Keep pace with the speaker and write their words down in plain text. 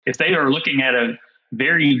If they are looking at a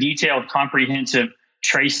very detailed, comprehensive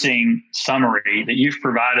tracing summary that you've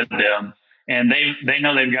provided them, and they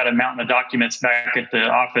know they've got a mountain of documents back at the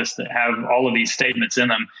office that have all of these statements in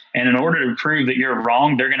them. And in order to prove that you're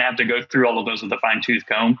wrong, they're going to have to go through all of those with a fine tooth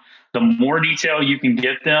comb. The more detail you can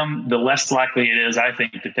get them, the less likely it is, I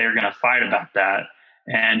think, that they're going to fight about that.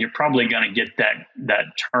 And you're probably going to get that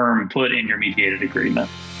term put in your mediated agreement.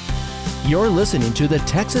 You're listening to the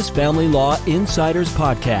Texas Family Law Insiders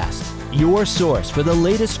Podcast, your source for the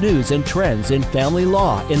latest news and trends in family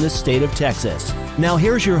law in the state of Texas. Now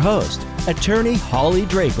here's your host, Attorney Holly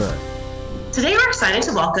Draper. Today we're excited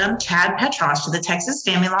to welcome Chad Petros to the Texas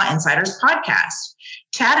Family Law Insiders Podcast.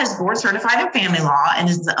 Chad is board certified in family law and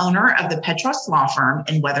is the owner of the Petros Law Firm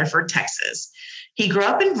in Weatherford, Texas. He grew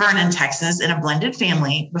up in Vernon, Texas in a blended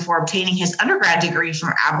family before obtaining his undergrad degree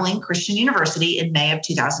from Abilene Christian University in May of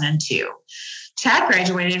 2002. Chad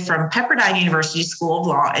graduated from Pepperdine University School of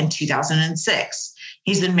Law in 2006.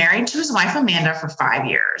 He's been married to his wife, Amanda, for 5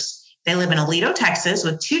 years. They live in Aledo, Texas,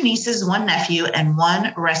 with 2 nieces, 1 nephew, and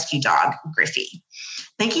 1 rescue dog, Griffey.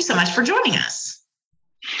 Thank you so much for joining us.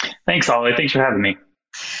 Thanks, Holly. Thanks for having me.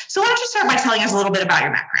 So why don't you start by telling us a little bit about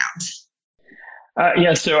your background?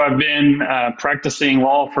 So I've been practicing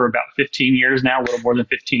law for about 15 years now, a little more than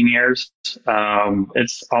 15 years.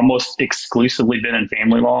 It's almost exclusively been in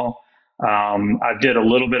family law. I did a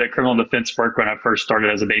little bit of criminal defense work when I first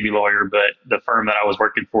started as a baby lawyer, but the firm that I was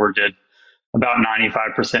working for did about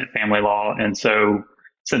 95% family law. And so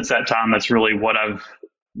since that time, that's really what I've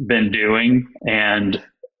been doing, and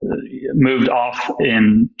moved off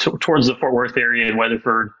towards the Fort Worth area in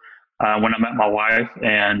Weatherford when I met my wife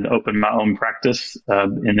and opened my own practice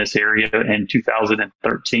in this area in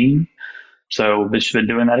 2013. So I've just been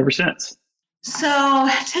doing that ever since. So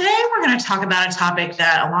today we're going to talk about a topic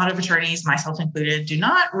that a lot of attorneys, myself included, do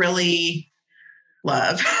not really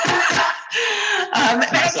love.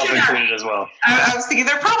 Myself included as well. I was thinking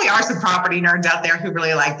there probably are some property nerds out there who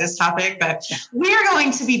really like this topic, but we are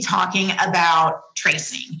going to be talking about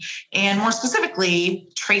tracing, and more specifically,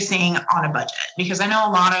 tracing on a budget, because I know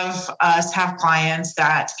a lot of us have clients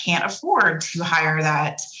that can't afford to hire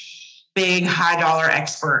that big high dollar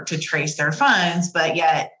expert to trace their funds, but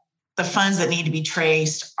yet the funds that need to be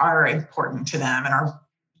traced are important to them and are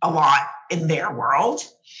a lot in their world.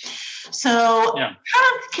 So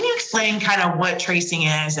can you explain kind of what tracing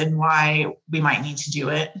is and why we might need to do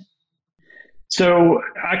it? So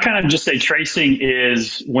I kind of just say tracing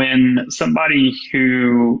is when somebody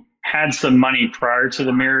who had some money prior to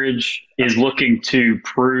the marriage is looking to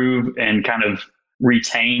prove and kind of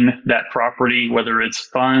retain that property, whether it's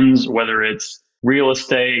funds, whether it's real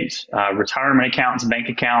estate, retirement accounts, bank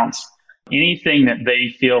accounts, anything that they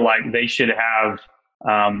feel like they should have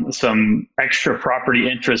some extra property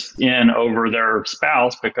interest in over their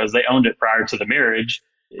spouse because they owned it prior to the marriage.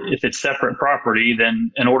 If it's separate property, then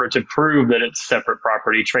in order to prove that it's separate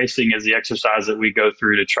property, tracing is the exercise that we go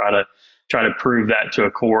through to try to prove that to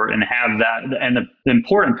a court and have that. And the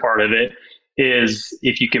important part of it is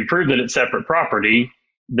if you can prove that it's separate property,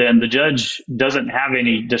 then the judge doesn't have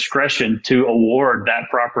any discretion to award that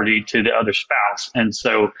property to the other spouse. And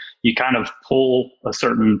so you kind of pull a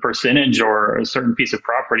certain percentage or a certain piece of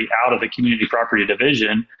property out of the community property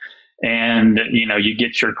division. And, you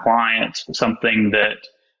get your client something that,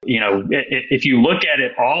 if you look at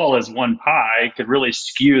it all as one pie, could really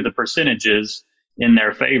skew the percentages in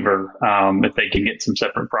their favor if they can get some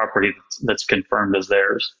separate property that's confirmed as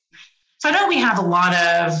theirs. So I know we have a lot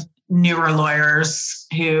of newer lawyers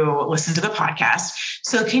who listen to the podcast.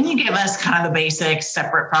 So can you give us kind of the basics,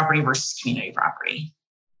 separate property versus community property?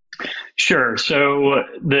 Sure. So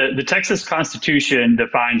the Texas Constitution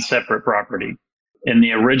defines separate property. In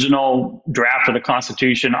the original draft of the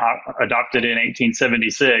Constitution adopted in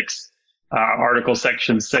 1876, Article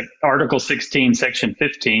 16, Section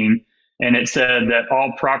 15, and it said that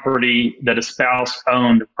all property that a spouse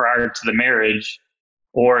owned prior to the marriage,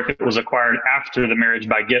 or if it was acquired after the marriage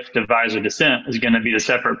by gift, devise, or descent, is going to be the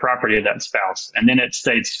separate property of that spouse. And then it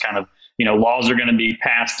states kind of, laws are going to be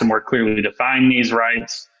passed to more clearly define these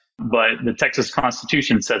rights. But the Texas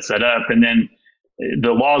Constitution sets that up. And then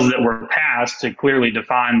the laws that were passed to clearly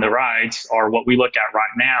define the rights are what we look at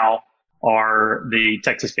right now are the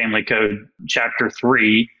Texas Family Code, Chapter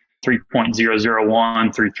 3,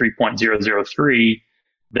 3.001 through 3.003.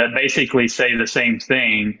 That basically say the same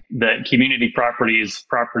thing, that community property is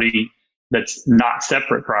property that's not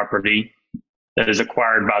separate property that is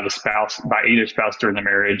acquired by the spouse, by either spouse during the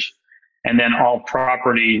marriage. And then all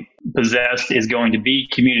property possessed is going to be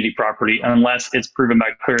community property unless it's proven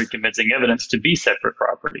by clear and convincing evidence to be separate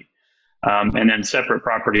property. And then separate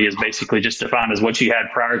property is basically just defined as what you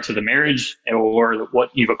had prior to the marriage or what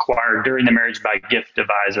you've acquired during the marriage by gift,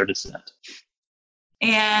 devise, or descent.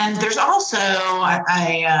 And there's also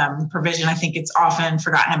a provision, I think it's often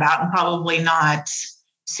forgotten about and probably not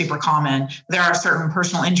super common. There are certain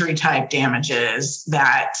personal injury type damages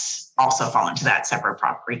that also fall into that separate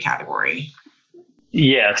property category.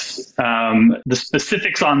 Yes. The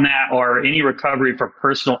specifics on that are any recovery for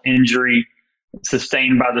personal injury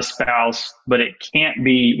sustained by the spouse, but it can't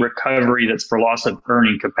be recovery that's for loss of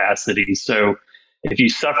earning capacity. So if you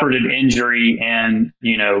suffered an injury and,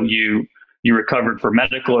 you recovered for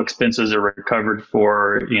medical expenses or recovered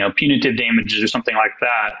for, punitive damages or something like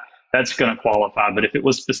that, that's going to qualify. But if it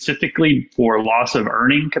was specifically for loss of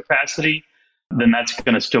earning capacity, then that's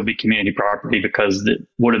going to still be community property because it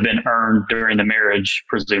would have been earned during the marriage,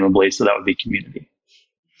 presumably. So that would be community.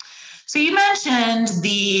 So you mentioned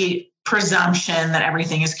the presumption that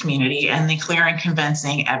everything is community and the clear and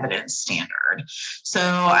convincing evidence standard. So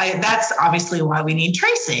that's obviously why we need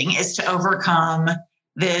tracing, is to overcome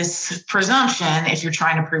this presumption if you're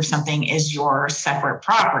trying to prove something is your separate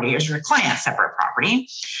property, is your client's separate property.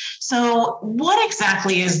 So what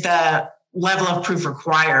exactly is the level of proof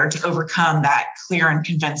required to overcome that clear and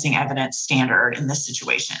convincing evidence standard in this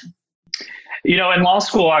situation? In law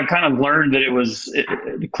school, I kind of learned that it was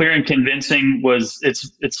clear and convincing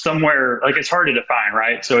it's somewhere, like it's hard to define,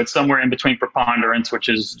 right? So it's somewhere in between preponderance, which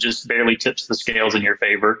is just barely tips the scales in your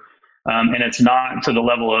favor. And it's not to the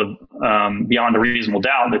level of beyond a reasonable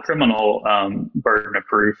doubt, the criminal burden of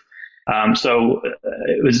proof. So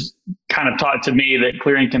it was kind of taught to me that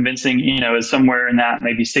clear and convincing, is somewhere in that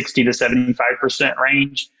maybe 60 to 75%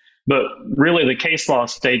 range. But really, the case law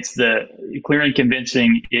states that clear and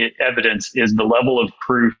convincing evidence is the level of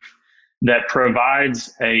proof that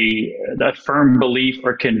provides a firm belief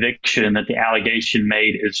or conviction that the allegation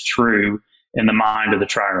made is true in the mind of the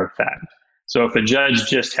trier of fact. So if a judge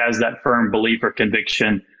just has that firm belief or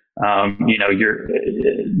conviction, that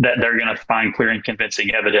they're going to find clear and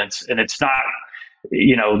convincing evidence, and it's not.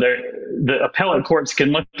 The appellate courts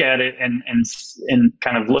can look at it and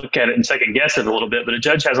kind of look at it and second guess it a little bit, but a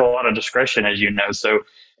judge has a lot of discretion, as you know. So,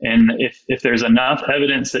 and if there's enough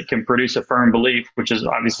evidence that can produce a firm belief, which is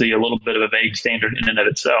obviously a little bit of a vague standard in and of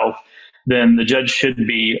itself, then the judge should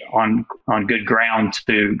be on good ground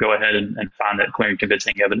to go ahead and find that clear and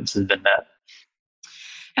convincing evidence has been met.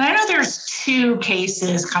 And I know there's two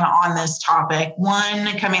cases kind of on this topic,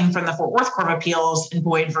 one coming from the Fort Worth Court of Appeals in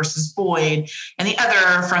Boyd versus Boyd, and the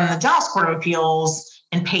other from the Dallas Court of Appeals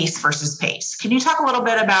in Pace versus Pace. Can you talk a little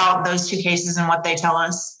bit about those two cases and what they tell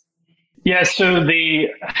us? Yeah, so the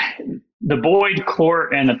Boyd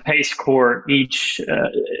court and the Pace court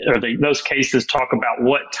those cases talk about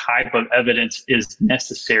what type of evidence is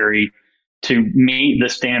necessary to meet the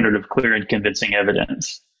standard of clear and convincing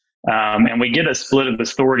evidence. And we get a split of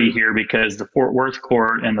authority here because the Fort Worth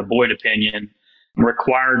court and the Boyd opinion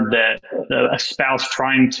required that a spouse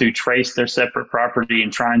trying to trace their separate property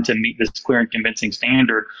and trying to meet this clear and convincing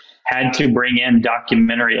standard had to bring in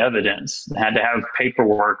documentary evidence, had to have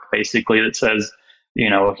paperwork basically that says,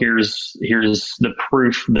 here's the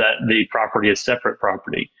proof that the property is separate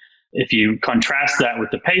property. If you contrast that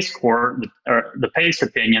with the Pace court, or the Pace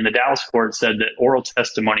opinion, the Dallas court said that oral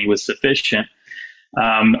testimony was sufficient.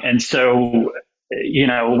 And so,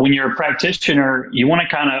 when you're a practitioner, you want to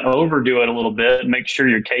kind of overdo it a little bit and make sure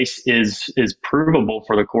your case is provable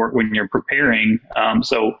for the court when you're preparing.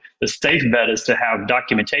 So the safe bet is to have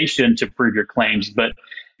documentation to prove your claims. But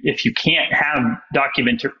if you can't have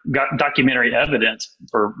documentary evidence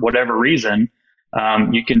for whatever reason,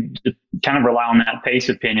 you can kind of rely on that Pace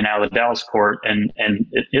opinion out of the Dallas court, and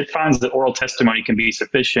it finds that oral testimony can be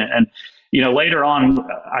sufficient. And, later on,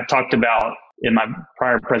 I talked about in my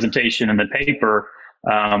prior presentation in the paper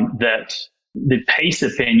that the Pace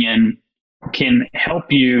opinion can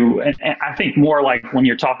help you. And I think more like when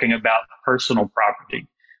you're talking about personal property,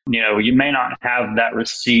 you may not have that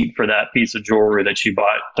receipt for that piece of jewelry that you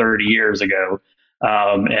bought 30 years ago,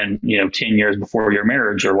 and 10 years before your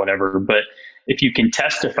marriage or whatever. But if you can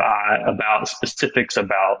testify about specifics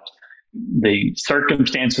about the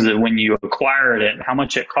circumstances of when you acquired it, how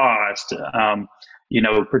much it cost,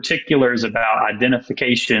 particulars about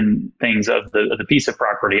identification things of the piece of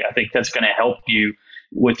property, I think that's going to help you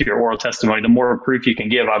with your oral testimony. The more proof you can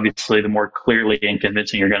give, obviously, the more clearly and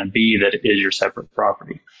convincing you're going to be that it is your separate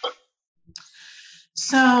property.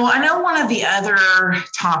 So I know one of the other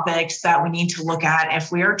topics that we need to look at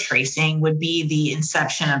if we are tracing would be the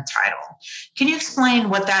inception of title. Can you explain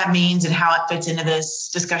what that means and how it fits into this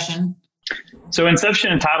discussion? So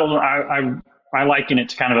inception of title, I I liken it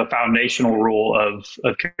to kind of a foundational rule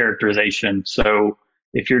of characterization. So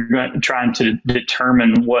if you're trying to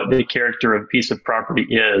determine what the character of a piece of property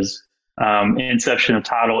is, inception of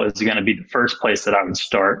title is going to be the first place that I would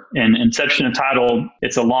start. And inception of title,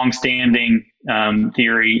 it's a longstanding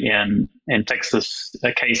theory in Texas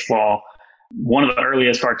case law. One of the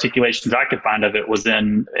earliest articulations I could find of it was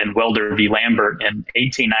in Welder v. Lambert in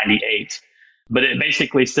 1898. But it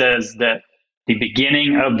basically says that the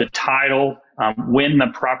beginning of the title, when the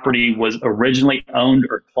property was originally owned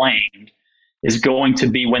or claimed, is going to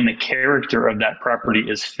be when the character of that property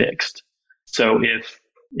is fixed. So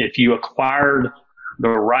if you acquired the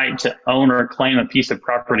right to own or claim a piece of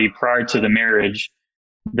property prior to the marriage,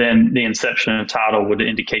 then the inception of title would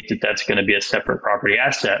indicate that that's going to be a separate property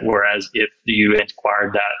asset. Whereas if you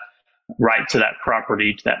acquired that right to that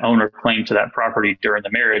property, to that owner claim to that property during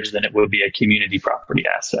the marriage, then it would be a community property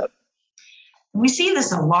asset. We see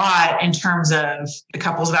this a lot in terms of the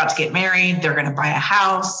couple's about to get married. They're going to buy a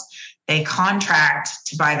house. They contract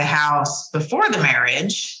to buy the house before the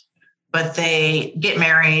marriage, but they get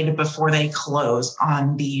married before they close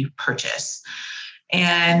on the purchase.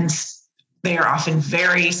 And they are often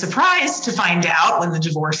very surprised to find out when the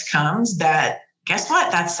divorce comes that, guess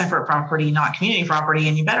what? That's separate property, not community property.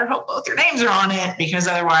 And you better hope both your names are on it, because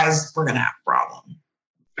otherwise we're going to have a problem.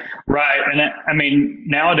 Right. And I mean,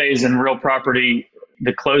 nowadays in real property,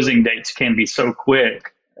 the closing dates can be so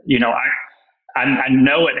quick. You know, I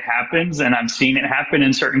know it happens, and I've seen it happen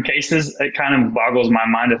in certain cases. It kind of boggles my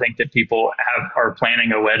mind to think that people are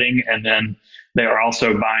planning a wedding and then they are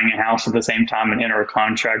also buying a house at the same time and enter a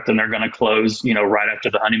contract, and they're going to close, you know, right after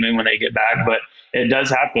the honeymoon when they get back. But it does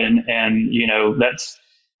happen. And, you know, that's,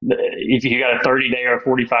 if you got a 30-day or a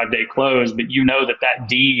 45-day close, but you know that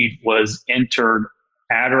deed was entered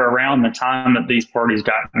at or around the time that these parties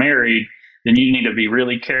got married, then you need to be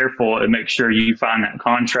really careful and make sure you find that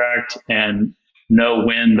contract and know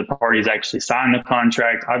when the parties actually sign the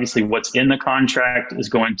contract. Obviously, what's in the contract is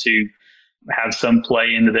going to have some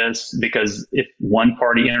play into this, because if one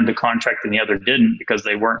party entered the contract and the other didn't because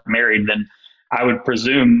they weren't married, then I would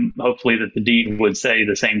presume, hopefully, that the deed would say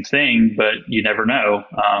the same thing, but you never know.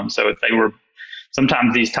 So if they were,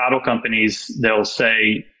 sometimes these title companies, they'll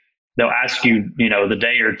ask you, you know, the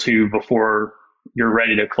day or two before you're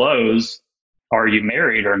ready to close, are you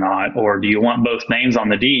married or not? Or do you want both names on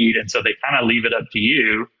the deed? And so they kind of leave it up to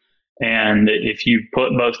you. And if you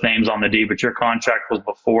put both names on the deed, but your contract was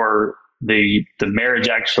before the marriage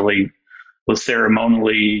actually was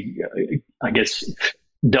ceremonially, I guess,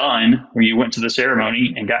 done, where you went to the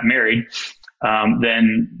ceremony and got married,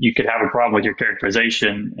 then you could have a problem with your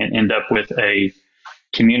characterization and end up with a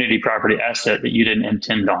community property asset that you didn't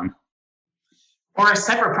intend on. Or a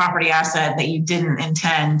separate property asset that you didn't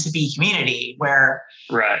intend to be community, where,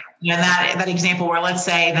 right. You know, that example where, let's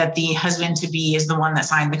say that the husband to be is the one that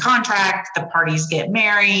signed the contract, the parties get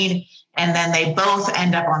married, and then they both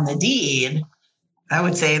end up on the deed. I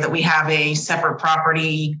would say that we have a separate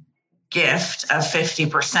property gift of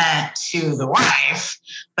 50% to the wife,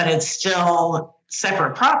 but it's still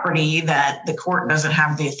separate property that the court doesn't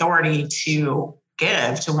have the authority to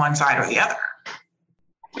give to one side or the other.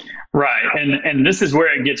 Right. And this is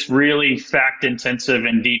where it gets really fact intensive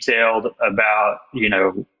and detailed about, you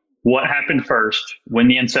know, what happened first, when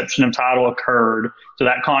the inception of title occurred. So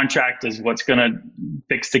that contract is what's going to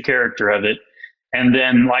fix the character of it. And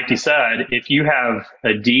then, like you said, if you have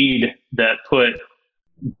a deed that put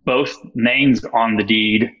both names on the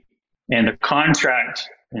deed, and the contract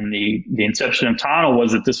and the inception of title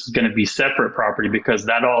was that this is going to be separate property because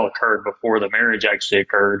that all occurred before the marriage actually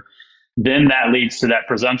occurred, then that leads to that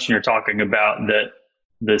presumption you're talking about, that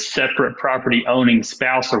the separate property owning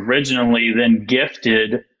spouse originally then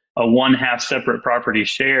gifted a 1/2 separate property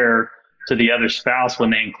share to the other spouse when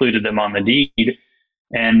they included them on the deed.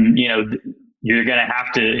 And, you know, you're going to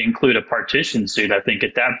have to include a partition suit, I think,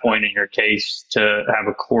 at that point in your case, to have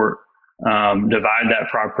a court divide that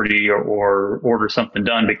property or order something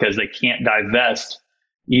done, because they can't divest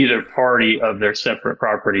either party of their separate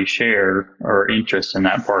property share or interest in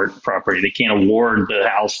that property. They can't award the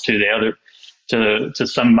house to the other, to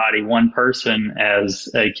somebody, one person, as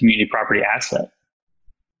a community property asset.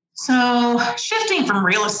 So shifting from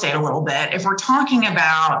real estate a little bit, if we're talking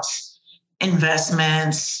about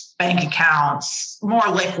investments, bank accounts, more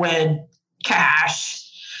liquid cash,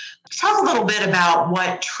 talk a little bit about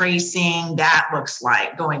what tracing that looks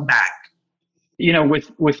like going back. You know,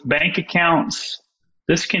 with bank accounts,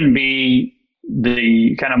 this can be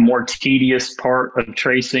the kind of more tedious part of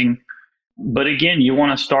tracing. But again, you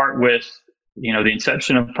want to start with, you know, the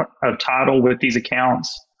inception of title with these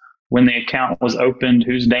accounts, when the account was opened,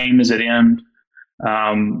 whose name is it in,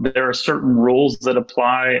 There are certain rules that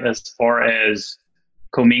apply as far as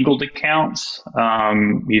commingled accounts.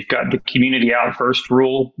 You've got the community out first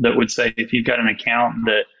rule that would say if you've got an account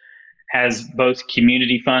that has both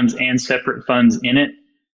community funds and separate funds in it,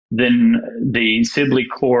 then the Sibley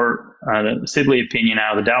court, the Sibley opinion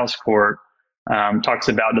out of the Dallas court, talks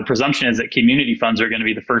about the presumption is that community funds are going to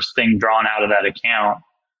be the first thing drawn out of that account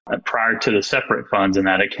prior to the separate funds in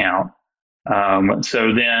that account.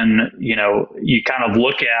 So then, you kind of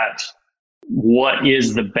look at what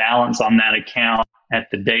is the balance on that account at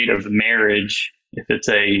the date of marriage, if it's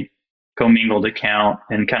a commingled account,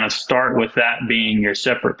 and kind of start with that being your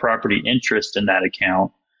separate property interest in that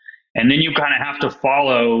account. And then you kind of have to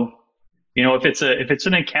follow, if it's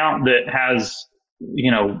an account that has,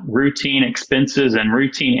 routine expenses and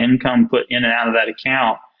routine income put in and out of that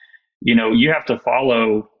account, you have to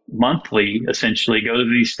follow monthly, essentially go to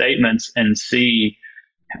these statements and see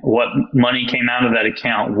what money came out of that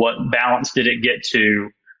account, what balance did it get to,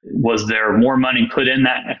 was there more money put in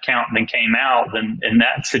that account than came out. Then in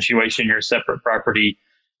that situation, your separate property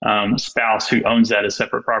spouse who owns that as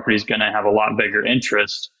separate property is going to have a lot bigger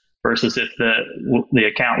interest versus if the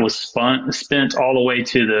account was spent all the way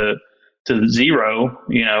to the zero,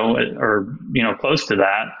 or close to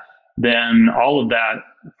that, then all of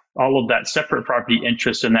that separate property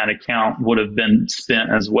interest in that account would have been spent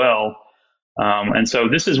as well. And so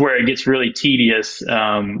this is where it gets really tedious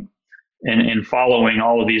in following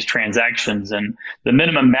all of these transactions. And the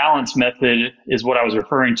minimum balance method is what I was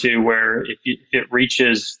referring to, where if it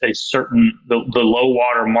reaches a certain, the low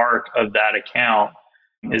water mark of that account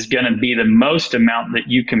is going to be the most amount that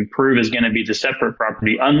you can prove is going to be the separate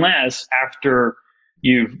property, unless after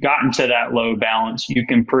you've gotten to that low balance, you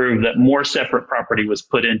can prove that more separate property was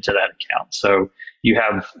put into that account. So you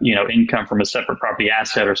have, income from a separate property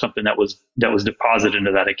asset or something that was deposited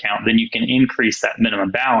into that account, then you can increase that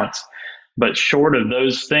minimum balance. But short of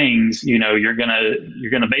those things, you're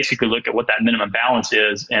gonna basically look at what that minimum balance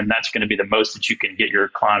is, and that's going to be the most that you can get your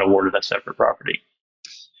client awarded that separate property.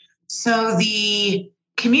 So the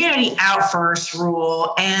community out first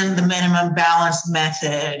rule and the minimum balance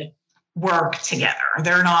method work together.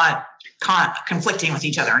 They're not conflicting with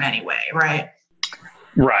each other in any way, right?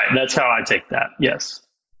 Right. That's how I take that. Yes.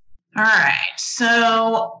 All right.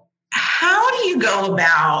 So how do you go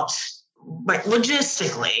about,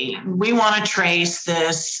 logistically, we want to trace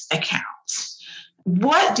this account.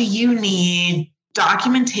 What do you need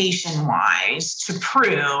documentation wise to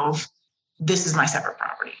prove this is my separate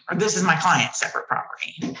property or this is my client's separate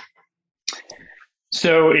property?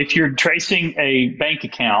 So if you're tracing a bank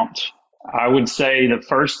account, I would say the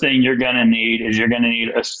first thing you're going to need is you're going to need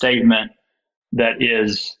a statement that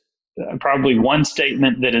is probably one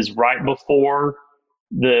statement that is right before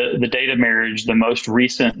the date of marriage, the most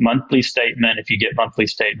recent monthly statement, if you get monthly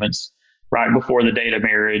statements, right before the date of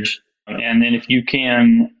marriage. And then if you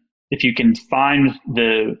can find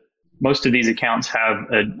most of these accounts have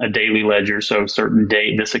a daily ledger, so a certain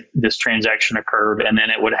date this transaction occurred, and then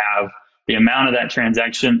it would have the amount of that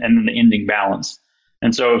transaction and then the ending balance.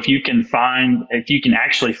 And so if you can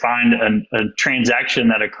actually find a transaction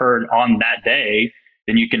that occurred on that day,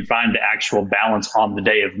 then you can find the actual balance on the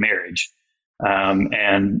day of marriage.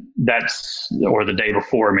 And or the day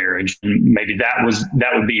before marriage. And maybe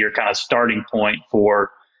that would be your kind of starting point for,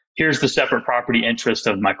 here's the separate property interest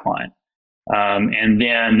of my client. And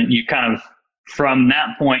then you kind of, from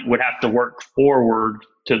that point, would have to work forward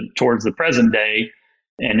towards the present day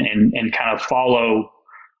and kind of follow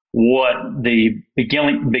what the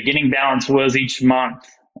beginning balance was each month,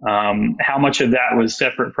 how much of that was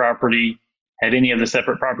separate property, had any of the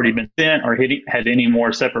separate property been spent, or had any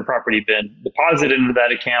more separate property been deposited into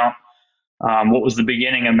that account, what was the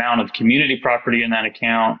beginning amount of community property in that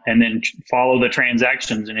account, and then follow the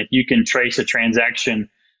transactions. And if you can trace a transaction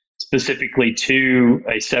specifically to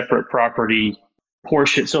a separate property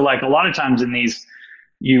portion, so like a lot of times in these,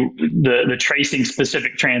 the tracing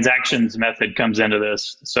specific transactions method comes into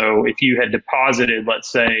this. So if you had deposited,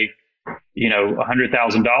 let's say,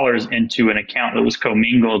 $100,000 into an account that was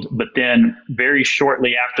commingled, but then very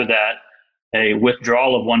shortly after that, a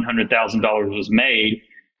withdrawal of $100,000 was made,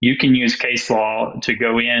 you can use case law to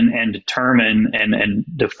go in and determine and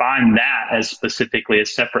define that as specifically a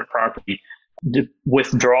separate property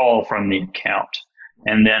withdrawal from the account.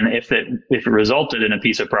 And then if it resulted in a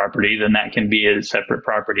piece of property, then that can be a separate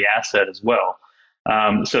property asset as well.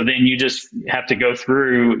 So then you just have to go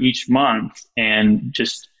through each month and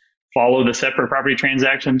just follow the separate property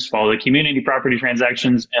transactions, follow the community property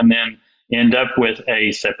transactions, and then end up with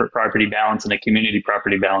a separate property balance and a community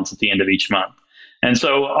property balance at the end of each month. And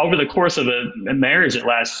so over the course of a marriage that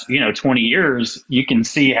lasts, 20 years, you can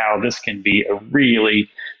see how this can be a really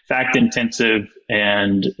fact intensive,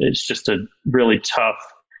 and it's just a really tough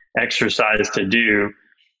exercise to do,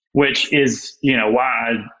 which is, why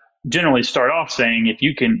I generally start off saying if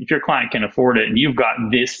your client can afford it and you've got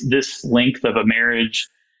this length of a marriage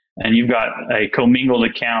and you've got a commingled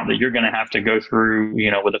account that you're going to have to go through,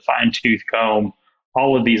 with a fine tooth comb,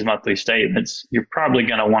 all of these monthly statements, you're probably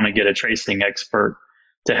going to want to get a tracing expert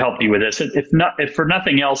to help you with this. If for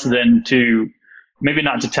nothing else, then to maybe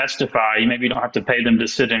not to testify, maybe you don't have to pay them to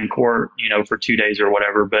sit in court, for 2 days or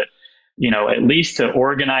whatever, but, at least to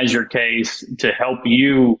organize your case, to help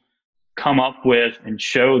you come up with and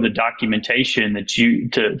show the documentation that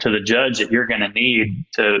to the judge that you're going to need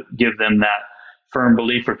to give them that firm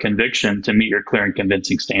belief or conviction to meet your clear and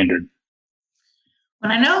convincing standard.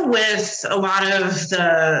 And I know with a lot of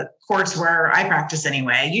the courts where I practice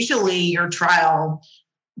anyway, usually your trial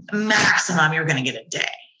maximum, you're going to get a day.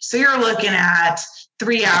 So you're looking at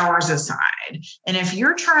 3 hours aside. And if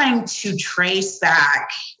you're trying to trace back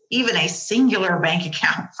even a singular bank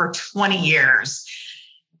account for 20 years,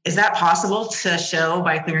 is that possible to show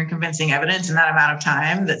by clear and convincing evidence in that amount of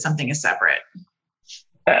time that something is separate?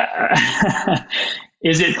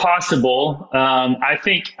 Is it possible? I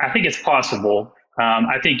think it's possible.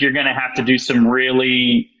 I think you're going to have to do some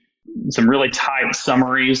really tight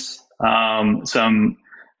summaries.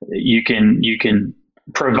 You can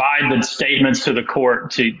provide the statements to the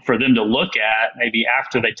court for them to look at maybe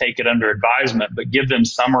after they take it under advisement, but give them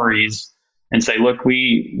summaries and say, look,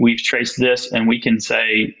 we've traced this, and we can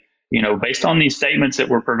say, based on these statements that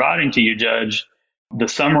we're providing to you, Judge, the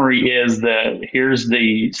summary is that here's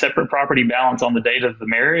the separate property balance on the date of the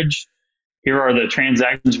marriage. Here are the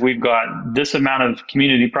transactions. We've got this amount of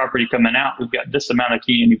community property coming out. We've got this amount of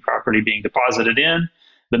community property being deposited in.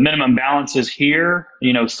 The minimum balance is here.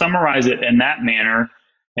 Summarize it in that manner.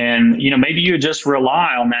 And, maybe you just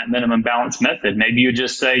rely on that minimum balance method. Maybe you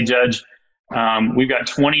just say, Judge, we've got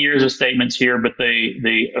 20 years of statements here, but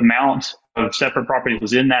the amount of separate property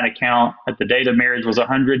was in that account at the date of marriage was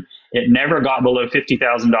 100. It never got below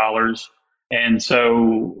 $50,000. And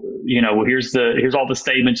so, here's all the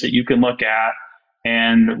statements that you can look at,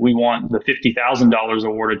 and we want the $50,000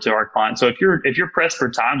 awarded to our client. So if you're pressed for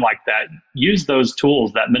time like that, use those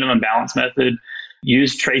tools, that minimum balance method,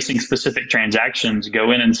 use tracing specific transactions,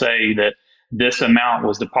 go in and say that this amount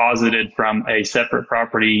was deposited from a separate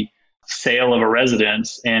property sale of a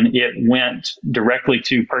residence, and it went directly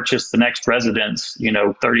to purchase the next residence,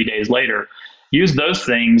 30 days later. Use those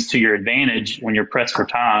things to your advantage when you're pressed for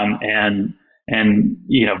time, and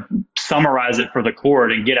summarize it for the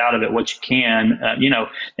court and get out of it what you can. And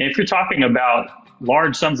if you're talking about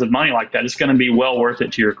large sums of money like that, it's going to be well worth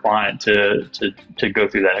it to your client to go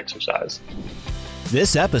through that exercise.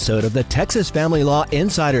 This episode of the Texas Family Law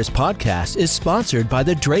Insiders podcast is sponsored by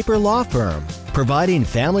the Draper Law Firm, providing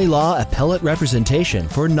family law appellate representation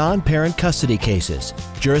for non-parent custody cases,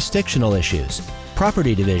 jurisdictional issues,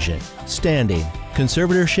 property division, standing,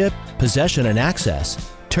 conservatorship, possession and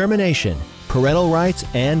access, termination, parental rights,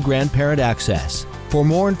 and grandparent access. For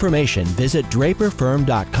more information, visit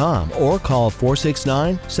draperfirm.com or call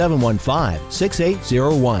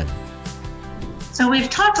 469-715-6801. So we've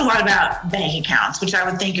talked a lot about bank accounts, which I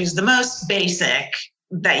would think is the most basic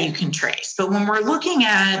that you can trace. But when we're looking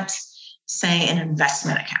at, say, an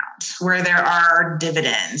investment account where there are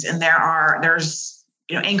dividends and there's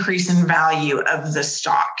increase in value of the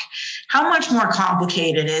stock, how much more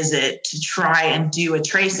complicated is it to try and do a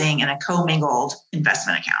tracing in a commingled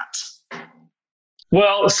investment account?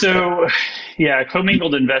 Well, so yeah,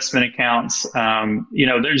 commingled investment accounts.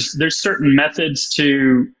 There's certain methods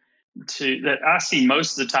to that I see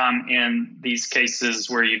most of the time in these cases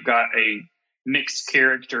where you've got a mixed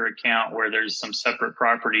character account where there's some separate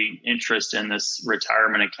property interest in this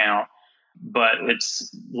retirement account, but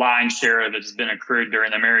it's line share of it has been accrued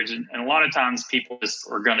during the marriage. And a lot of times people just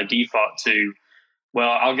are going to default to,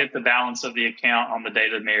 well, I'll get the balance of the account on the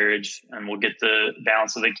date of marriage, and we'll get the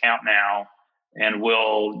balance of the account now, and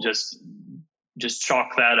we'll just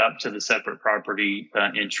chalk that up to the separate property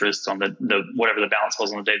interest on the whatever the balance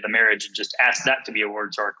was on the date of the marriage, and just ask that to be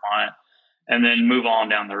awarded to our client, and then move on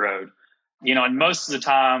down the road. And most of the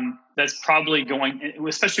time that's probably going,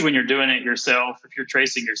 especially when you're doing it yourself, if you're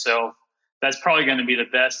tracing yourself, that's probably going to be the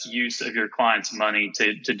best use of your client's money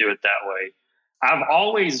to do it that way. I've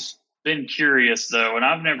always been curious though, and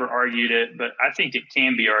I've never argued it, but I think it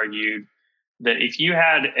can be argued that if you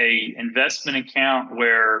had a investment account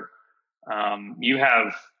where you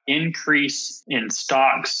have increase in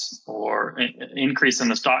stocks or increase in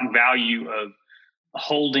the stock value of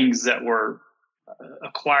holdings that were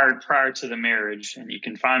acquired prior to the marriage, and you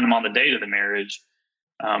can find them on the date of the marriage.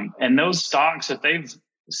 And those stocks, if they've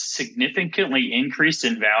significantly increased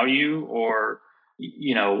in value, or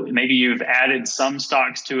maybe you've added some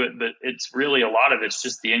stocks to it, but it's really a lot of it's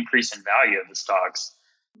just the increase in value of the stocks.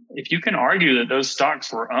 If you can argue that those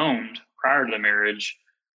stocks were owned prior to the marriage,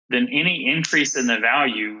 then any increase in the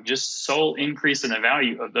value, just sole increase in the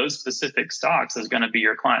value of those specific stocks, is going to be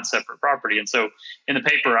your client's separate property. And so in the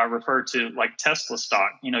paper, I refer to like Tesla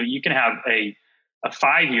stock. You can have a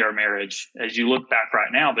 5-year marriage as you look back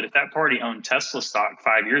right now, but if that party owned Tesla stock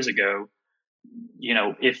 5 years ago,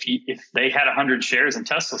 if they had 100 shares in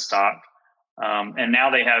Tesla stock, and now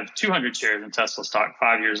they have 200 shares in Tesla stock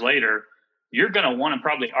 5 years later, you're going to want to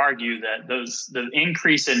probably argue that the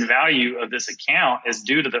increase in value of this account is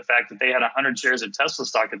due to the fact that they had 100 shares of Tesla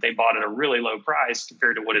stock that they bought at a really low price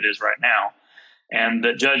compared to what it is right now. And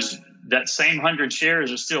that same 100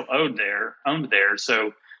 shares are still owned there.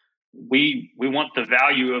 So we want the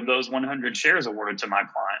value of those 100 shares awarded to my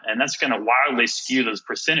client. And that's going to wildly skew those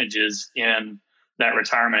percentages in that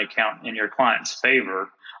retirement account in your client's favor.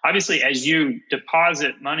 Obviously, as you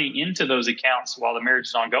deposit money into those accounts while the marriage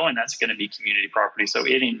is ongoing, that's going to be community property. So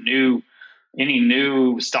any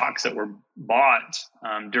new stocks that were bought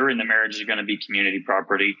during the marriage are going to be community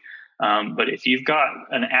property. But if you've got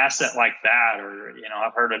an asset like that, or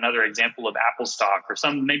I've heard another example of Apple stock, or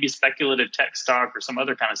some maybe speculative tech stock, or some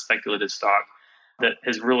other kind of speculative stock that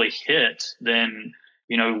has really hit, then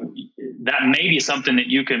that may be something that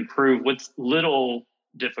you can prove with little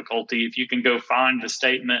difficulty if you can go find the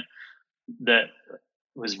statement that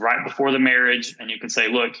was right before the marriage, and you can say,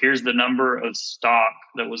 look, here's the number of stock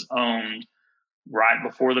that was owned right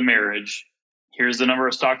before the marriage. Here's the number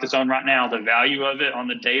of stock that's owned right now. The value of it on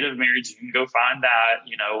the date of marriage, you can go find that,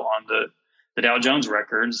 on the Dow Jones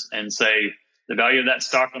records, and say the value of that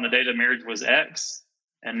stock on the date of marriage was X,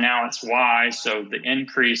 and now it's Y. So the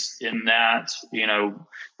increase in that,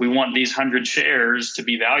 we want these 100 shares to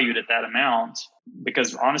be valued at that amount,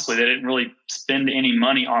 because honestly, they didn't really spend any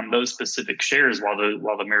money on those specific shares while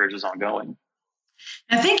the marriage is ongoing.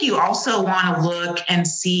 I think you also want to look and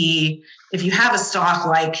see if you have a stock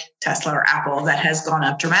like Tesla or Apple that has gone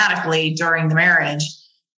up dramatically during the marriage,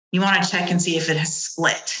 you want to check and see if it has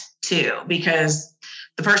split too, because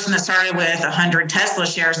the person that started with 100 Tesla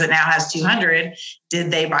shares that now has 200,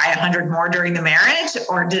 did they buy 100 more during the marriage,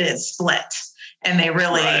 or did it split? And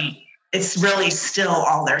it's really still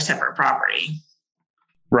all their separate property.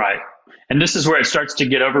 Right. And this is where it starts to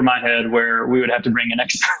get over my head, where we would have to bring an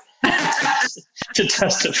expert to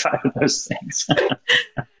testify to those things.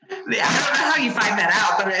 Yeah, I don't know how you find that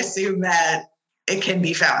out, but I assume that it can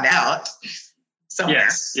be found out somewhere.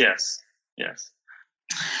 Yes.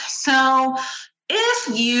 So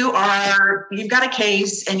if you've got a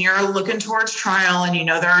case and you're looking towards trial, and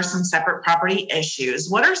there are some separate property issues,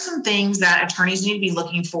 what are some things that attorneys need to be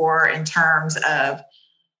looking for in terms of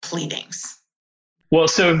pleadings? Well,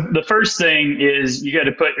 so the first thing is you got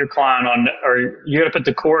to put your client on, or you got to put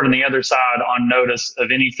the court on the other side on notice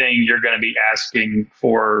of anything you're going to be asking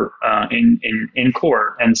for in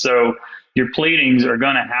court. And so your pleadings are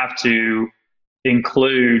going to have to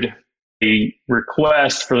include a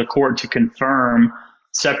request for the court to confirm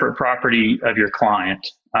separate property of your client.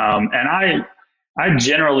 And I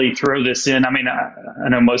generally throw this in. I mean, I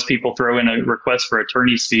know most people throw in a request for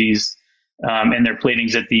attorney's fees in their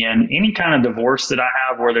pleadings at the end. Any kind of divorce that I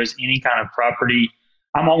have where there's any kind of property,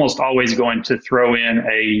 I'm almost always going to throw in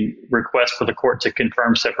a request for the court to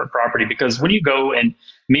confirm separate property, because when you go and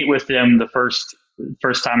meet with them the first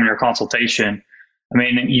time in your consultation, I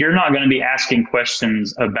mean, you're not going to be asking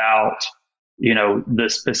questions about, the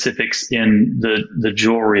specifics in the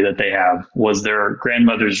jewelry that they have. Was their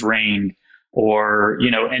grandmother's ring, or,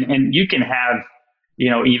 and you can have,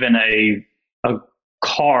 even a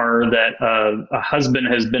car that a husband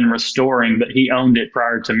has been restoring, but he owned it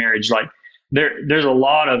prior to marriage. Like there's a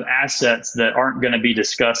lot of assets that aren't going to be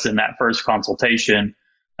discussed in that first consultation.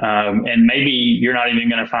 And maybe you're not even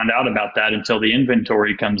going to find out about that until the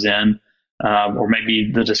inventory comes in, or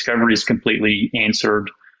maybe the discovery is completely answered.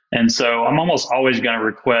 And so I'm almost always going to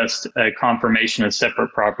request a confirmation of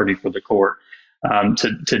separate property for the court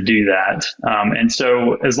to do that. And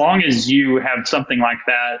so as long as you have something like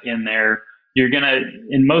that in there, you're going to,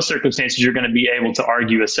 in most circumstances, you're going to be able to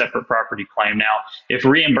argue a separate property claim. Now, if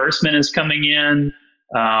reimbursement is coming in,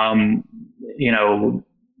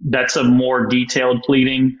 that's a more detailed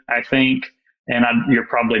pleading, I think, and you're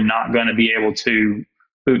probably not going to be able to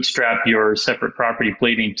bootstrap your separate property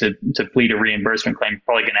pleading to plead a reimbursement claim. You're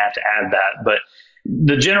probably going to have to add that. But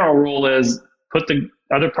the general rule is put the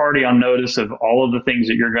other party on notice of all of the things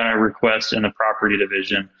that you're going to request in the property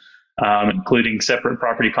division, including separate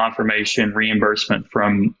property confirmation, reimbursement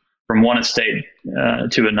from one estate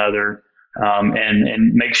to another,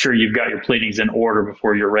 and make sure you've got your pleadings in order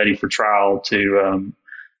before you're ready for trial to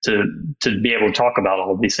be able to talk about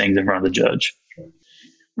all of these things in front of the judge.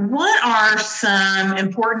 What are some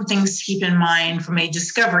important things to keep in mind from a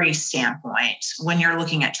discovery standpoint when you're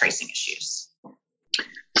looking at tracing issues?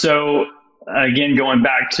 So again, going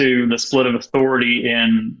back to the split of authority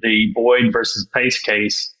in the Boyd versus Pace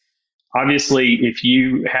case, obviously, if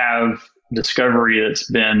you have discovery that's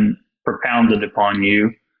been propounded upon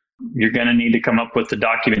you, you're going to need to come up with the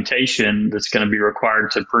documentation that's going to be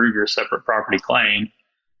required to prove your separate property claim.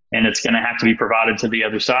 And it's going to have to be provided to the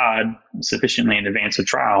other side sufficiently in advance of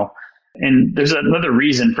trial. And there's another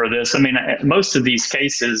reason for this. I mean, most of these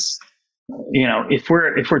cases, if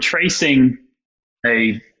we're tracing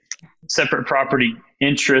a separate property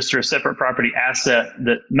interest or a separate property asset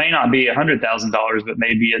that may not be $100,000, but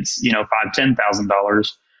maybe it's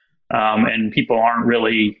 $5,000-$10,000, and people aren't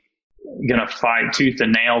really going to fight tooth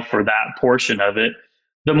and nail for that portion of it.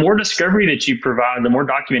 The more discovery that you provide, the more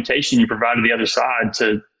documentation you provide to the other side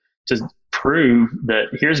to prove that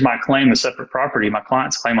here's my claim of separate property, my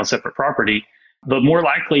client's claim on separate property, the more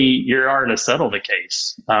likely you are to settle the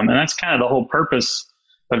case. And that's kind of the whole purpose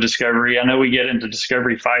of discovery. I know we get into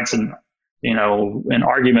discovery fights and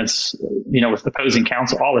arguments, with opposing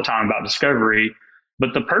counsel all the time about discovery,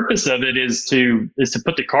 but the purpose of it is to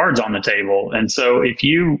put the cards on the table. And so if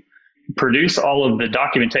you produce all of the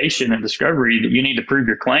documentation and discovery that you need to prove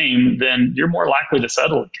your claim, then you're more likely to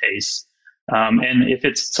settle a case. And if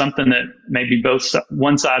it's something that maybe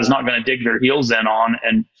one side is not going to dig their heels in on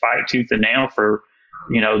and fight tooth and nail for,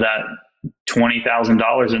 that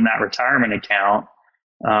 $20,000 in that retirement account,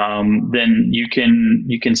 then you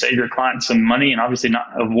can save your client some money and obviously not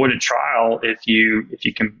avoid a trial if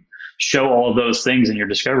you can show all of those things in your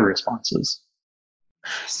discovery responses.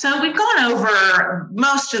 So we've gone over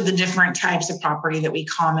most of the different types of property that we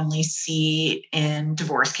commonly see in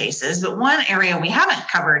divorce cases, but one area we haven't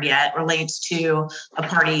covered yet relates to a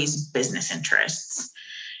party's business interests.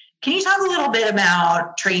 Can you talk a little bit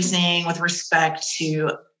about tracing with respect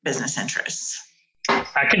to business interests?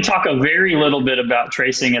 I can talk a very little bit about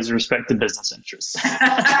tracing as respect to business interests.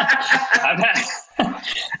 I've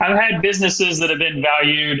had businesses that have been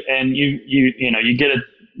valued, and you get a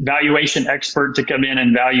valuation expert to come in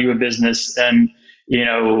and value a business. And,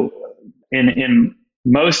 in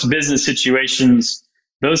most business situations,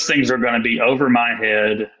 those things are going to be over my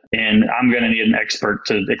head, and I'm going to need an expert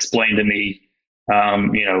to explain to me,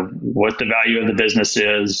 what the value of the business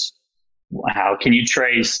is. How can you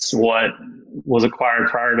trace what was acquired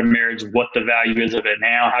prior to marriage, what the value is of it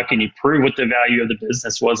now? How can you prove what the value of the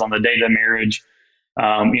business was on the date of marriage,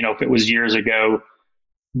 if it was years ago?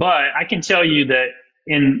 But I can tell you that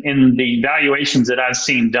in the valuations that I've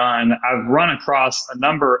seen done, I've run across a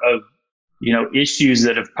number of, issues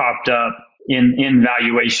that have popped up in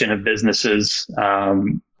valuation of businesses.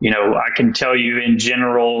 I can tell you in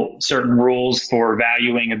general, certain rules for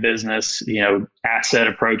valuing a business, asset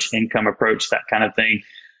approach, income approach, that kind of thing.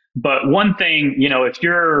 But one thing, if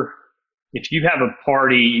you have a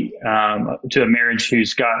party to a marriage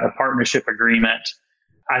who's got a partnership agreement,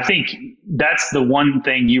 I think that's the one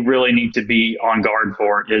thing you really need to be on guard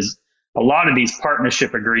for. Is a lot of these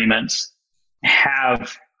partnership agreements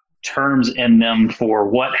have terms in them for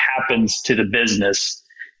what happens to the business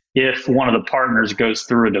if one of the partners goes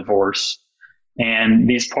through a divorce. And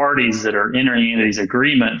these parties that are entering into these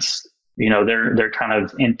agreements, they're kind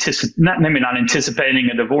of maybe not anticipating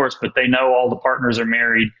a divorce, but they know all the partners are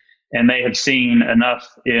married, and they have seen enough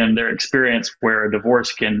in their experience where a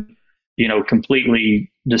divorce can,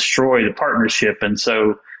 completely destroy the partnership. And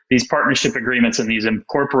so these partnership agreements and these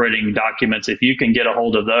incorporating documents, if you can get a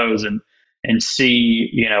hold of those and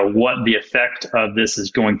see, what the effect of this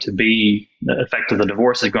is going to be, the effect of the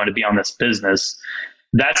divorce is going to be on this business,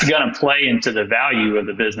 that's going to play into the value of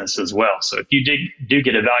the business as well. So if you do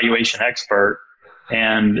get a valuation expert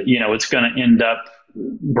and, it's going to end up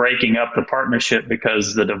breaking up the partnership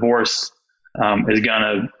because the divorce is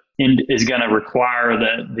going to require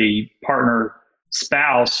that the partner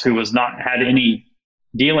spouse who has not had any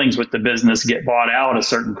dealings with the business get bought out a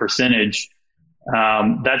certain percentage,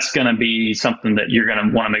 that's going to be something that you're going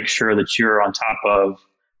to want to make sure that you're on top of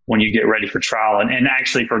when you get ready for trial. And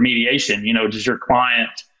actually for mediation, does your client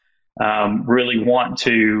really want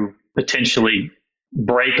to potentially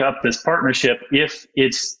break up this partnership if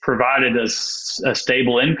it's provided a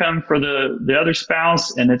stable income for the other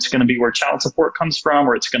spouse, and it's going to be where child support comes from,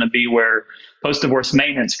 or it's going to be where post-divorce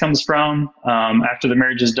maintenance comes from after the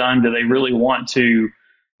marriage is done. Do they really want to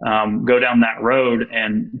go down that road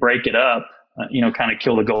and break it up, kind of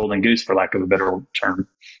kill the golden goose, for lack of a better term?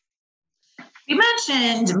 You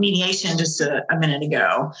mentioned mediation just a minute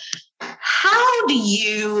ago. How do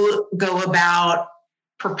you go about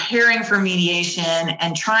preparing for mediation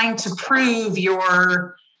and trying to prove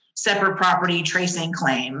your separate property tracing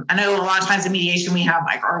claim? I know a lot of times in mediation, we have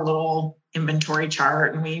like our little inventory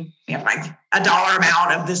chart and we have like a dollar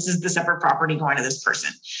amount of this is the separate property going to this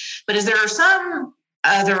person. But is there some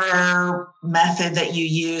other method that you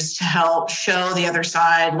use to help show the other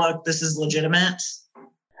side, look, this is legitimate?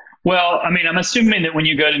 Well, I mean, I'm assuming that when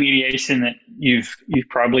you go to mediation that you've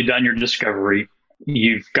probably done your discovery.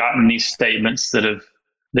 You've gotten these statements that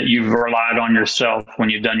you've relied on yourself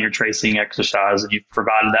when you've done your tracing exercise, and you've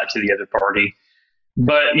provided that to the other party.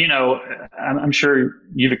 But, I'm sure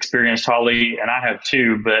you've experienced, Holly, and I have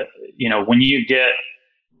too, but, when you get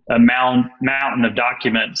a mountain of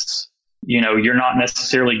documents, you're not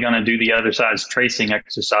necessarily going to do the other side's tracing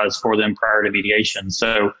exercise for them prior to mediation.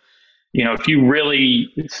 So, if you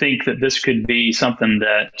really think that this could be something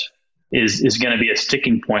that is going to be a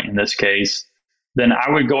sticking point in this case, then I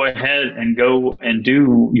would go ahead and go and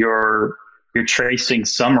do your tracing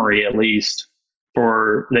summary, at least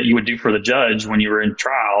that you would do for the judge when you were in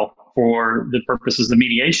trial for the purposes of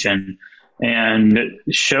mediation, and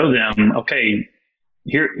show them, okay,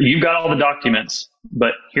 here you've got all the documents,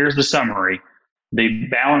 but here's the summary. The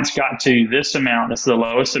balance got to this amount. That's the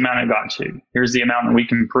lowest amount it got to. Here's the amount that we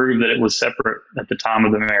can prove that it was separate at the time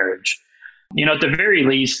of the marriage. At the very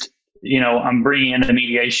least, I'm bringing into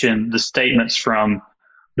mediation the statements from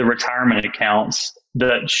the retirement accounts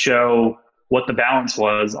that show what the balance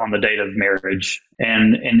was on the date of marriage.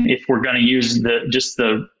 And if we're going to use just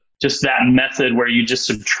that method where you just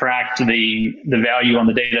subtract the value on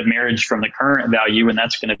the date of marriage from the current value, and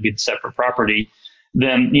that's going to be the separate property,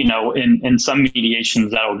 then, in some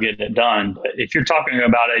mediations that'll get it done. But if you're talking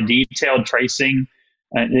about a detailed tracing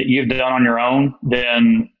that you've done on your own,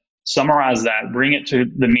 then summarize that, bring it to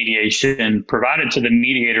the mediation, provide it to the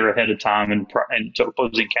mediator ahead of time and to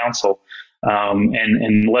opposing counsel,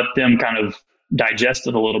 and let them kind of digest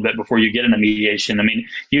it a little bit before you get into mediation. I mean,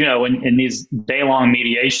 in these day-long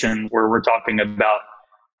mediations where we're talking about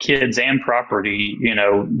kids and property,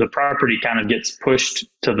 the property kind of gets pushed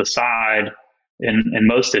to the side in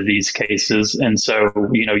most of these cases. And so,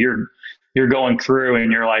 you're going through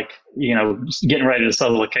and you're like, getting ready to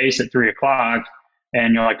settle a case at 3:00.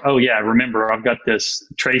 And you're like, oh yeah, remember, I've got this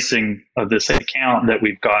tracing of this account that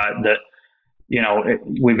we've got that,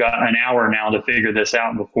 we've got an hour now to figure this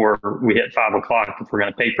out before we hit 5:00 if we're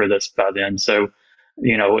going to paper this by then. So,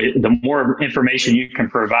 the more information you can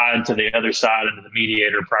provide to the other side and to the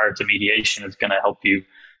mediator prior to mediation is going to help you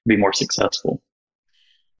be more successful.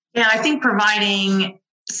 Yeah, I think providing,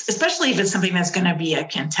 especially if it's something that's going to be a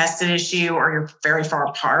contested issue or you're very far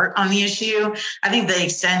apart on the issue, I think the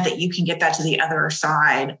extent that you can get that to the other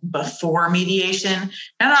side before mediation, and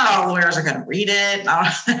not all lawyers are going to read it.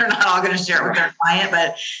 They're not all going to share it with their client,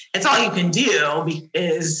 but it's all you can do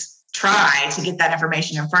is try to get that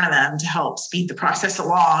information in front of them to help speed the process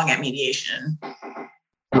along at mediation.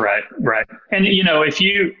 Right. And,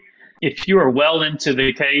 if you are well into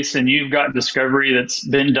the case and you've got discovery that's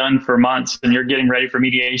been done for months and you're getting ready for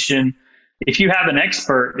mediation, if you have an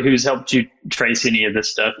expert who's helped you trace any of this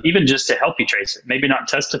stuff, even just to help you trace it, maybe not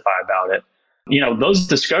testify about it, those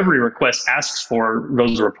discovery requests asks for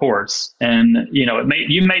those reports. And, you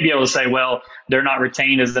may be able to say, well, they're not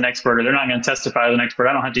retained as an expert or they're not going to testify as an expert.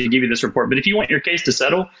 I don't have to give you this report. But if you want your case to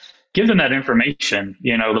settle, give them that information.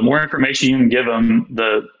 The more information you can give them,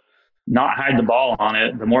 not hide the ball on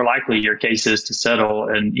it, the more likely your case is to settle.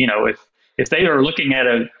 And, if they are looking at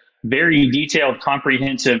a very detailed,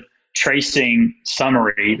 comprehensive tracing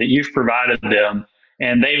summary that you've provided them,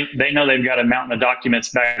 and they know they've got a mountain of documents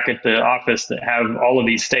back at the office that have all of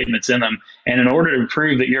these statements in them, and in order to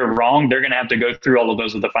prove that you're wrong, they're going to have to go through all of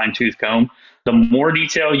those with a fine-tooth comb. The more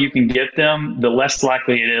detail you can get them, the less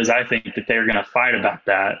likely it is, I think, that they're going to fight about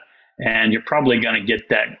that. And you're probably going to get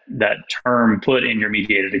that term put in your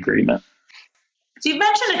mediated agreement. So you've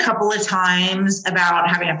mentioned a couple of times about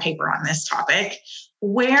having a paper on this topic.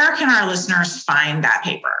 Where can our listeners find that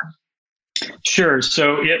paper? Sure.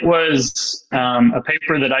 So it was a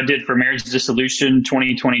paper that I did for Marriage Dissolution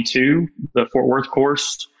 2022, the Fort Worth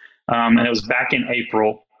course, and it was back in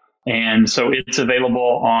April. And so it's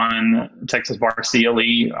available on Texas Bar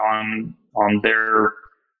CLE on their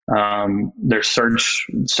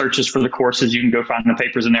searches for the courses. You can go find the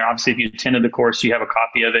papers in there. Obviously, if you attended the course, you have a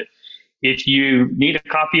copy of it if you need a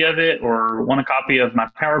copy of it or want a copy of my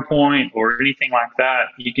PowerPoint or anything like that,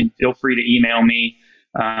 you can feel free to email me,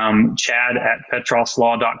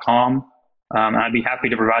 chad@petroslaw.com. And I'd be happy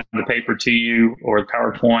to provide the paper to you or the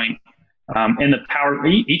PowerPoint.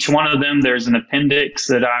 Each one of them, there's an appendix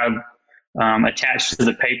that I've attached to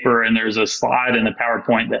the paper, and there's a slide in the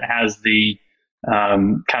PowerPoint that has the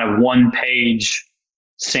kind of one-page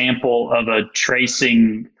sample of a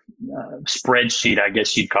tracing spreadsheet, I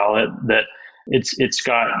guess you'd call it, that it's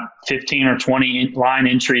got 15 or 20 line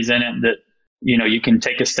entries in it that, you can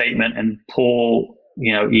take a statement and pull,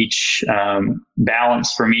 each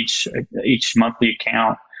balance from each monthly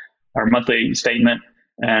account or monthly statement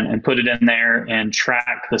and put it in there and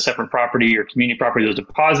track the separate property or community property that was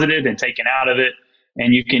deposited and taken out of it.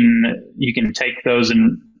 And you can take those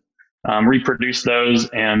and reproduce those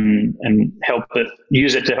and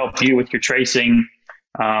use it to help you with your tracing.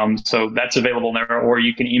 So that's available there, or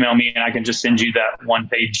you can email me and I can just send you that one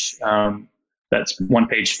page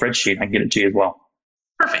spreadsheet. I can get it to you as well.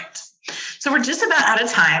 Perfect. So we're just about out of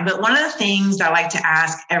time, but one of the things I like to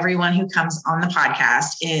ask everyone who comes on the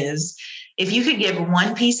podcast is, if you could give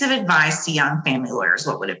one piece of advice to young family lawyers,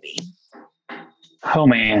 what would it be? Oh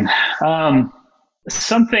man.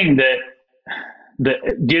 Something that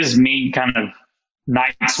gives me kind of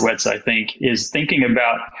night sweats, I think, is thinking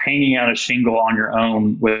about hanging out a shingle on your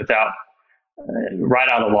own without right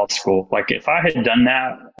out of law school. Like if I had done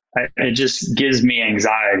that, it just gives me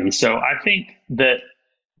anxiety. So I think that,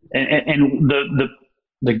 and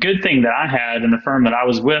the good thing that I had in the firm that I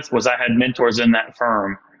was with was I had mentors in that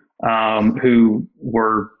firm who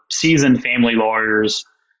were seasoned family lawyers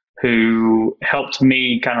who helped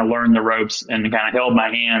me kind of learn the ropes and kind of held my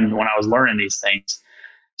hand when I was learning these things.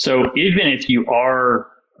 So even if you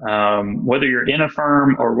are, whether you're in a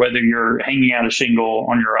firm or whether you're hanging out a shingle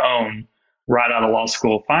on your own right out of law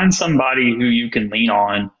school, find somebody who you can lean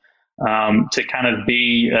on to kind of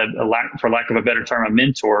be, for lack of a better term, a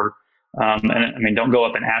mentor. And I mean, don't go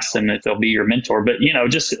up and ask them if they'll be your mentor, but,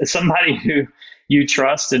 just somebody who you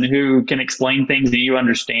trust and who can explain things that you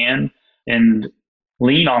understand and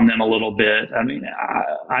lean on them a little bit. I mean,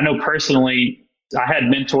 I know personally, I had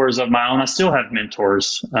mentors of my own. I still have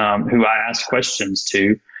mentors who I ask questions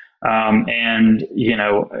to. And,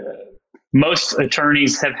 most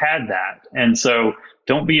attorneys have had that. And so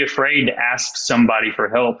don't be afraid to ask somebody for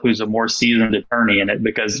help who's a more seasoned attorney in it.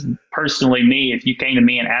 Because personally, if you came to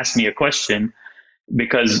me and asked me a question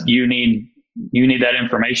because you need that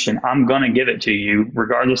information, I'm going to give it to you,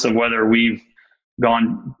 regardless of whether we've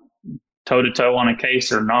gone toe to toe on a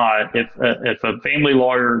case or not. If a family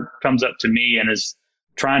lawyer comes up to me and is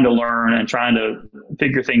trying to learn and trying to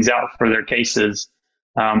figure things out for their cases,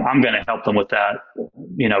 I'm going to help them with that,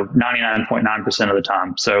 99.9% of the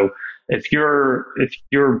time. So if you're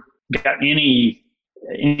got any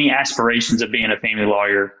aspirations of being a family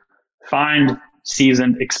lawyer, find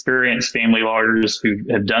seasoned, experienced family lawyers who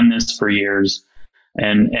have done this for years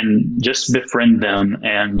and just befriend them.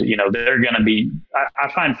 And, they're going to be,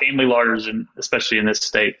 I find family lawyers, and especially in this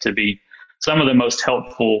state, to be some of the most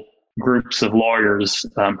helpful groups of lawyers,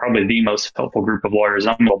 probably the most helpful group of lawyers.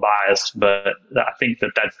 I'm a little biased, but I think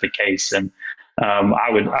that that's the case. And I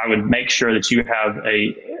would make sure that you have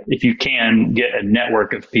if you can, get a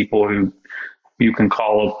network of people who you can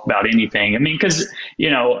call about anything. I mean, because,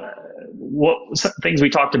 things we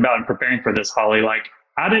talked about in preparing for this, Holly, like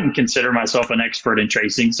I didn't consider myself an expert in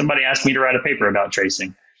tracing. Somebody asked me to write a paper about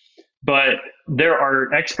tracing, but there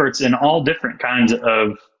are experts in all different kinds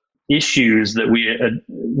of issues that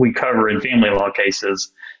we cover in family law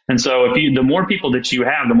cases. And so the more people that you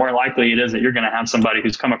have, the more likely it is that you're going to have somebody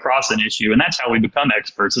who's come across an issue. And that's how we become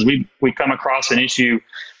experts, is we come across an issue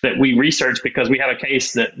that we research because we have a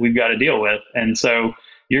case that we've got to deal with. And so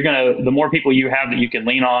the more people you have that you can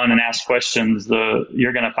lean on and ask questions,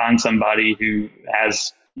 you're going to find somebody who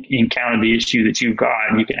has encountered the issue that you've got,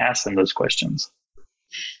 and you can ask them those questions.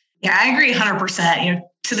 Yeah, I agree 100%.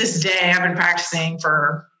 To this day, I've been practicing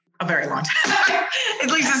for a very long time.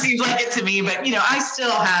 At least it seems like it to me. But, I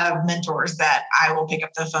still have mentors that I will pick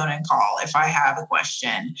up the phone and call if I have a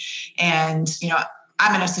question. And,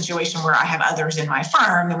 I'm in a situation where I have others in my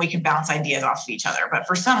firm and we can bounce ideas off of each other. But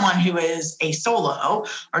for someone who is a solo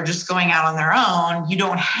or just going out on their own, you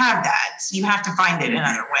don't have that. So you have to find it in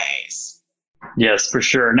other ways. Yes, for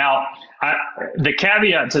sure. Now, the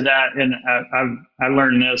caveat to that, and I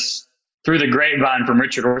learned this through the grapevine from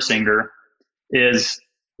Richard Orsinger, is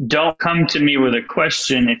don't come to me with a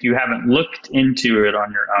question if you haven't looked into it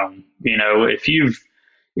on your own. If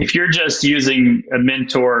you're just using a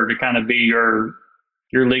mentor to kind of be your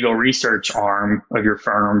legal research arm of your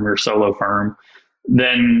firm, your solo firm,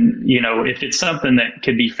 then, if it's something that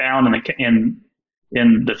could be found in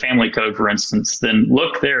the family code, for instance, then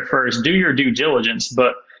look there first, do your due diligence.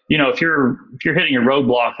 But, if you're hitting a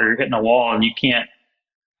roadblock or you're hitting a wall and you can't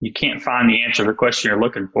find the answer to the question you're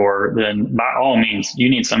looking for, then by all means, you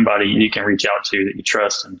need somebody you can reach out to that you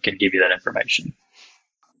trust and can give you that information.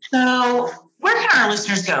 So where can our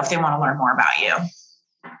listeners go if they want to learn more about you?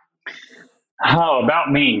 Oh,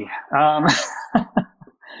 about me.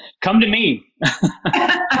 Come to me.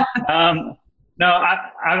 No,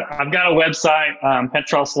 I've got a website,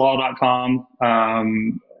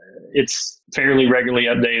 petroslaw.com. It's fairly regularly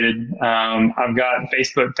updated. I've got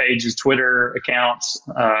Facebook pages, Twitter accounts.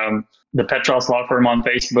 The Petros Law Firm on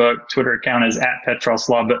Facebook, Twitter account is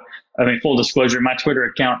 @PetrosLaw. But full disclosure, my Twitter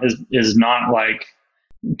account is not like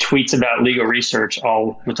tweets about legal research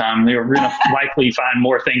all the time. You're going to likely find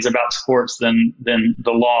more things about sports than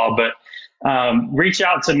the law. But reach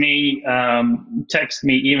out to me, text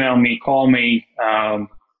me, email me, call me.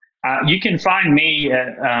 You can find me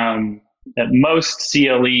at most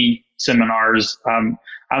CLE seminars. I'm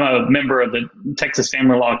a member of the Texas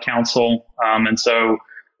Family Law Council, and so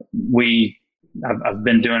I've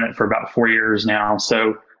been doing it for about 4 years now.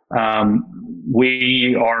 So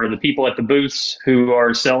we are the people at the booths who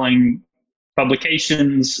are selling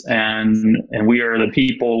publications, and we are the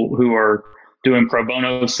people who are doing pro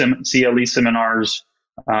bono CLE seminars,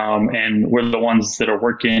 and we're the ones that are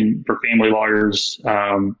working for family lawyers,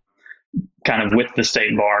 kind of with the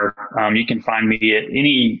state bar. You can find me at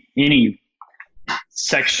any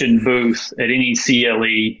section booth at any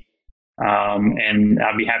CLE, and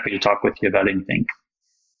I'd be happy to talk with you about anything.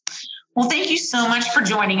 Well, thank you so much for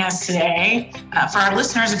joining us today. For our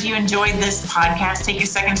listeners, if you enjoyed this podcast, take a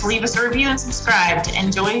second to leave us a review and subscribe to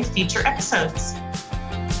enjoy future episodes.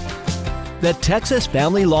 The Texas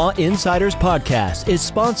Family Law Insiders Podcast is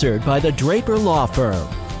sponsored by the Draper Law Firm.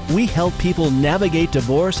 We help people navigate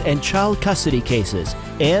divorce and child custody cases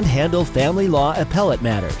and handle family law appellate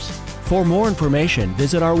matters. For more information,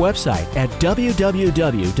 visit our website at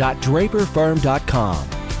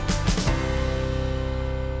www.draperfirm.com.